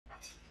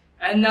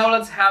And now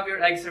let's have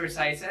your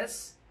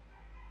exercises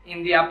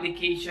in the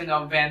application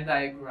of Venn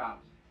diagram.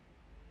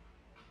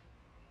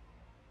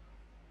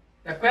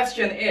 The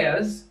question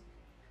is,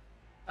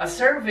 a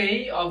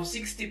survey of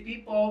 60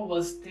 people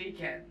was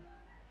taken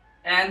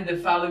and the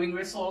following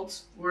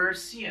results were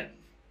seen.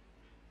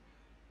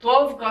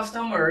 12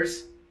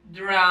 customers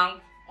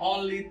drank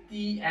only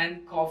tea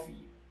and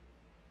coffee.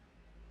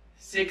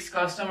 6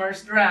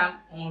 customers drank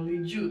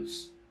only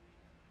juice.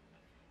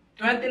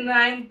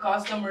 29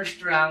 customers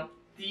drank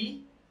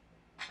tea.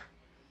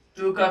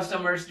 2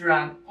 customers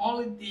drank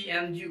only tea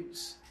and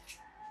juice.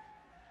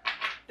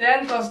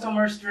 10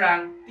 customers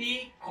drank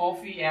tea,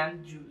 coffee,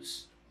 and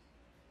juice.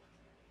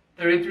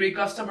 33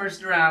 customers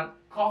drank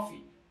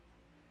coffee.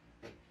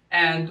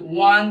 And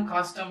 1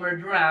 customer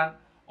drank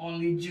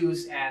only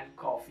juice and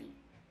coffee.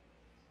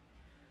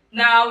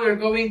 Now we're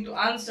going to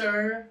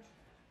answer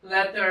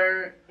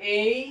letter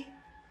A,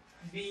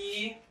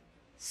 B,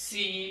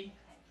 C,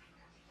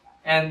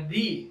 and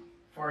D.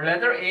 For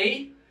letter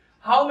A,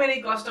 how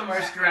many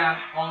customers drank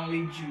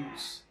only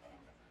juice?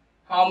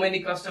 How many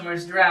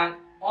customers drank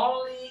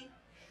only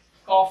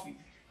coffee?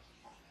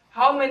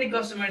 How many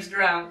customers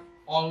drank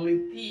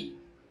only tea?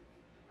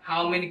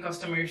 How many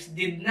customers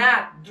did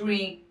not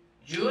drink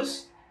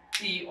juice,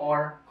 tea,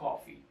 or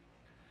coffee?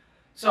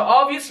 So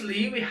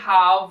obviously we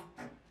have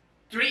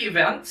 3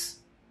 events.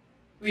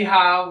 We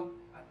have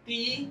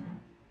tea,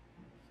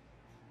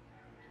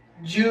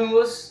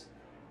 juice,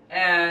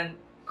 and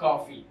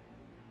coffee.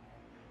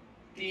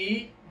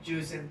 Tea,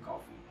 juice, and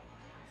coffee.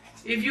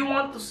 If you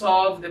want to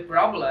solve the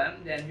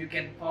problem, then you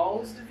can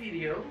pause the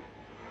video.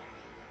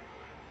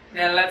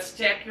 Then let's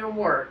check your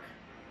work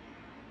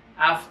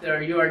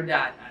after you are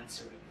done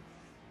answering.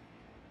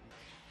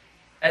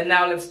 And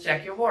now let's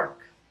check your work.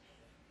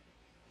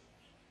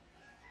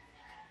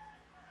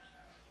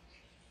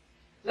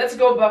 Let's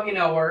go back in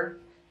our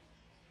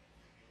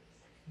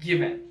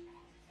given.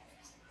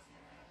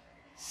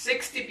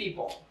 60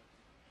 people.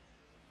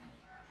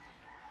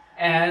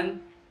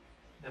 And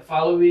the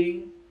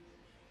following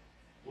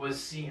was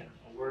seen,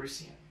 or were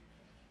seen.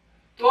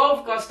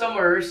 12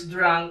 customers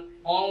drank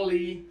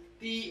only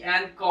tea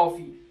and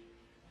coffee.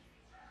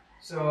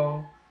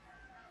 So,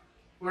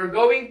 we're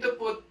going to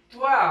put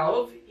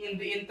 12 in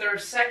the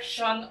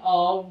intersection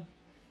of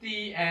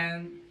tea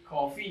and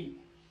coffee.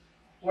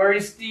 Where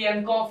is tea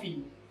and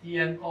coffee? Tea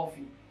and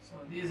coffee. So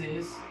this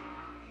is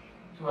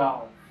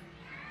 12.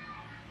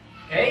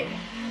 Okay?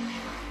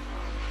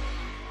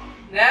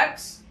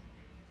 Next,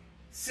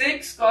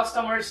 6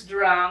 customers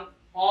drank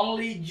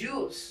only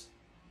juice.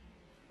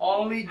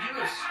 Only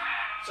juice.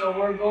 So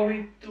we're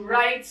going to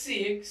write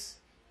 6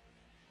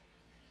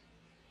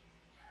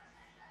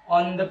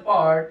 on the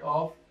part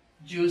of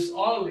juice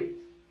only.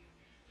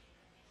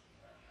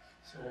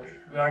 So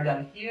we are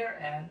done here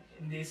and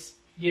in this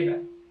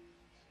given.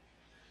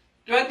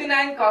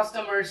 29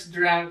 customers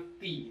drank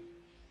tea.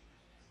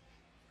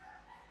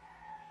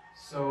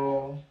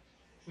 So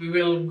we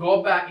will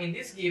go back in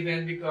this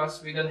given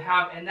because we don't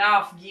have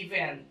enough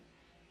given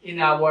in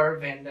our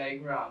Venn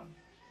diagram.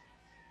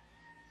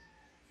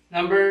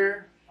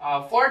 Number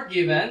 4th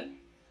given,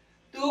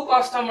 2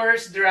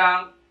 customers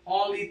drank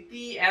only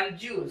tea and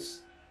juice.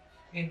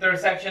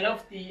 Intersection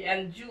of tea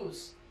and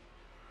juice.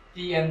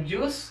 Tea and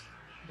juice,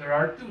 there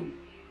are 2.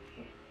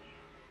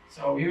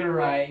 So we will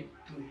write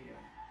 2 here.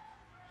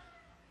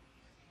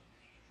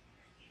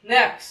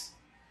 Next,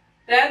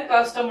 10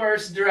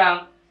 customers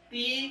drank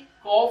tea,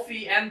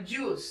 coffee, and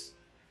juice.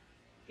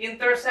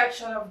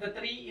 Intersection of the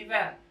 3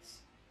 events.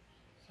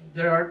 So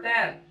there are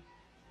 10.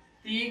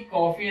 Tea,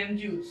 coffee, and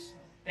juice.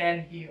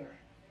 10 here.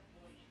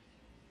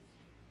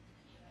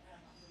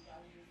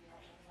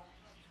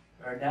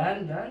 We're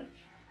done.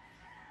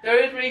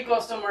 33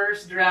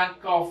 customers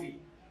drank coffee.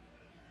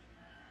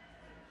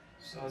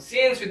 So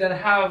since we don't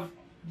have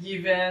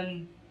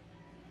given,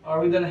 or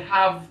we don't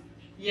have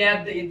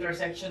yet the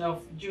intersection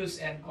of juice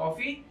and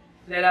coffee,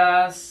 let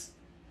us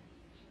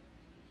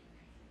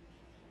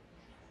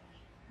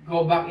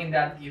go back in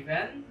that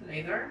given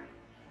later.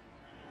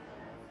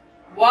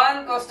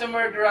 1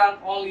 customer drank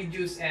only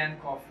juice and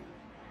coffee.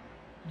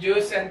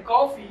 Juice and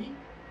coffee,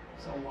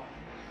 so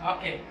 1.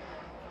 Okay.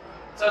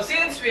 So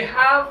since we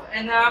have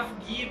enough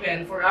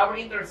given for our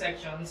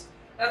intersections,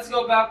 let's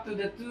go back to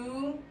the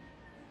 2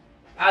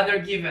 other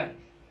given.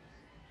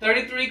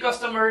 33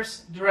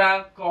 customers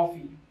drank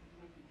coffee.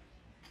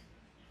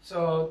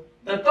 So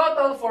the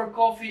total for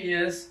coffee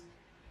is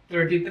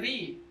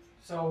 33.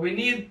 So we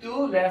need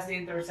 2 less the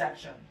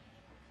intersection.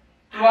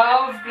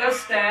 12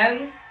 plus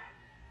 10,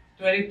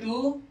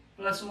 22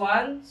 plus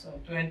 1, so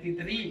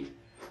 23.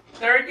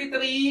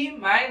 33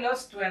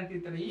 minus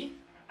 23,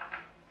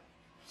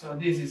 so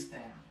this is 10.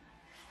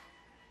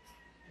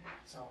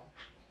 So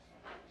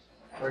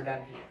we're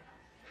done here.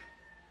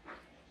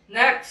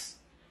 Next,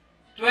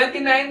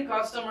 29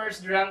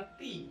 customers drank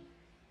tea.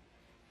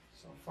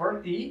 So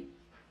for tea,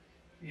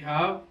 we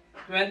have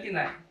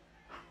 29.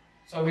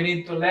 So we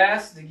need to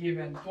less the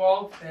given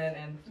 12, 10,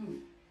 and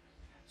 2.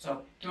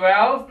 So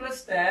 12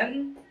 plus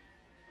 10,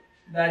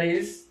 that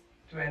is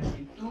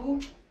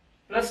 22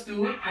 plus 2,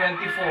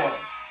 24.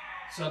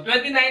 So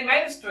 29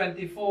 minus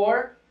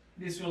 24,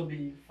 this will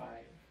be 5.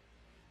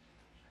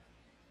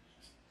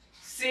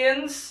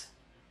 Since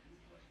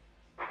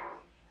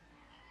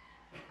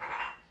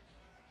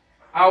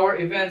our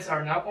events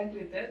are now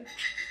completed,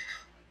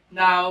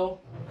 now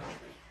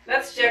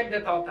let's check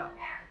the total.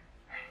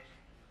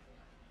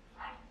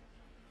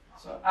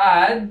 So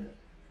add,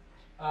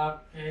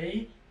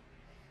 okay,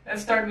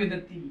 let's start with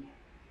the T.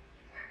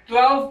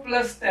 12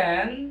 plus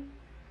 10,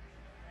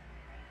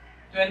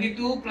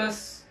 22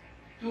 plus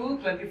 2,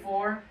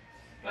 24,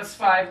 plus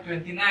 5,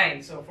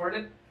 29. So for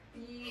the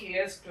T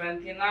is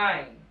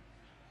 29.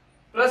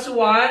 Plus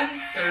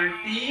 1,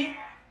 30.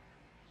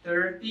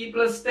 30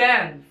 plus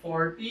 10,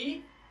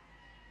 40.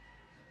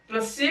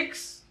 Plus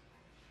 6,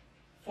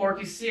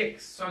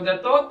 46. So the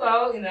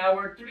total in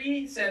our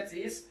 3 sets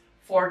is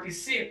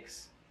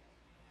 46.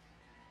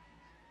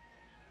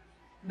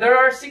 There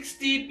are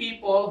 60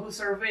 people who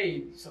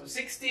surveyed. So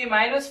 60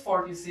 minus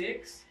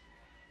 46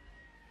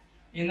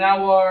 in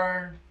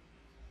our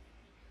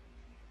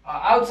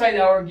outside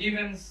our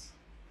given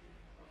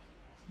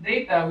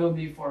data will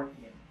be 14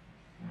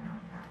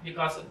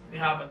 because we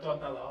have a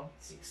total of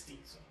 60.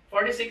 So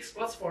 46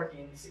 plus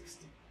 14 is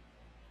 60.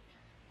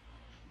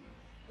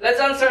 Let's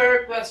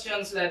answer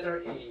questions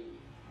letter A,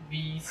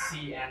 B,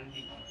 C, and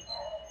D.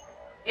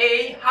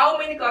 A. How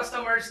many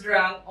customers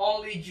drank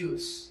only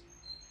juice?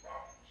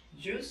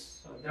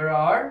 Juice. So there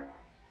are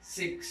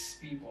 6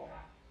 people.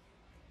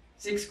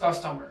 6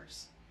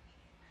 customers.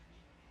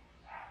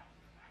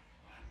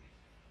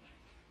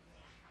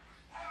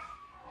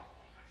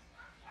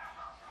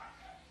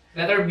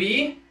 Letter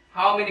B.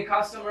 How many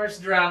customers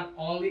drank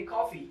only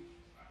coffee?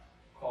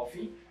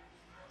 Coffee.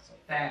 So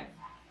 10.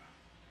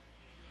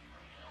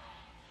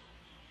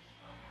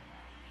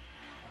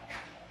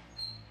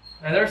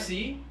 Letter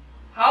C.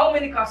 How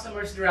many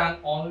customers drank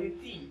only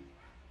tea?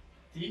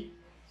 Tea.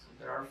 So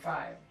there are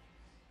 5.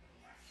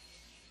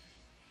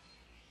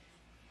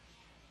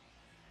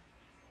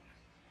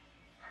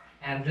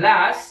 And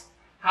last,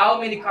 how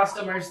many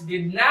customers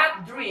did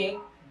not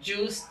drink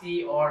juice,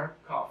 tea, or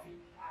coffee?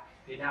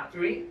 Did not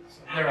drink,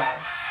 so there are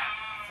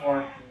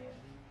 14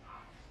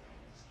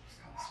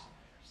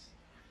 customers.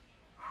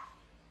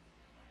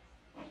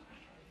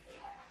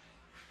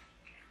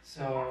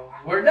 So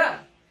we're done.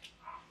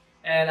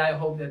 And I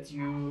hope that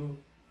you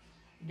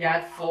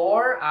got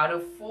 4 out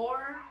of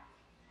 4.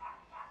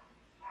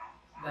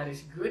 That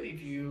is good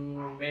if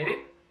you made it.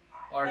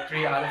 Or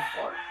 3 out of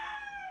 4.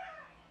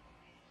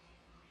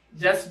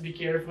 Just be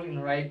careful in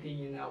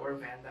writing in our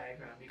Venn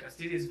diagram because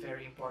this is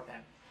very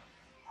important.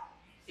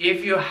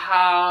 If you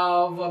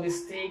have a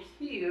mistake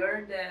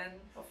here, then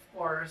of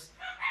course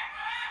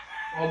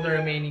all the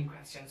remaining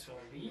questions will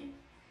be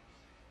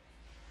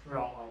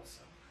wrong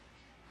also.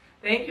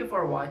 Thank you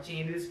for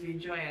watching this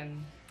video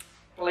and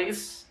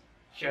please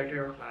share to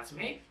your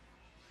classmate.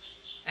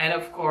 And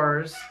of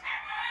course,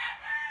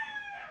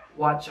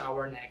 watch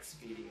our next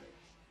video.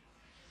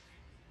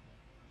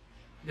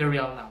 The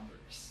real numbers.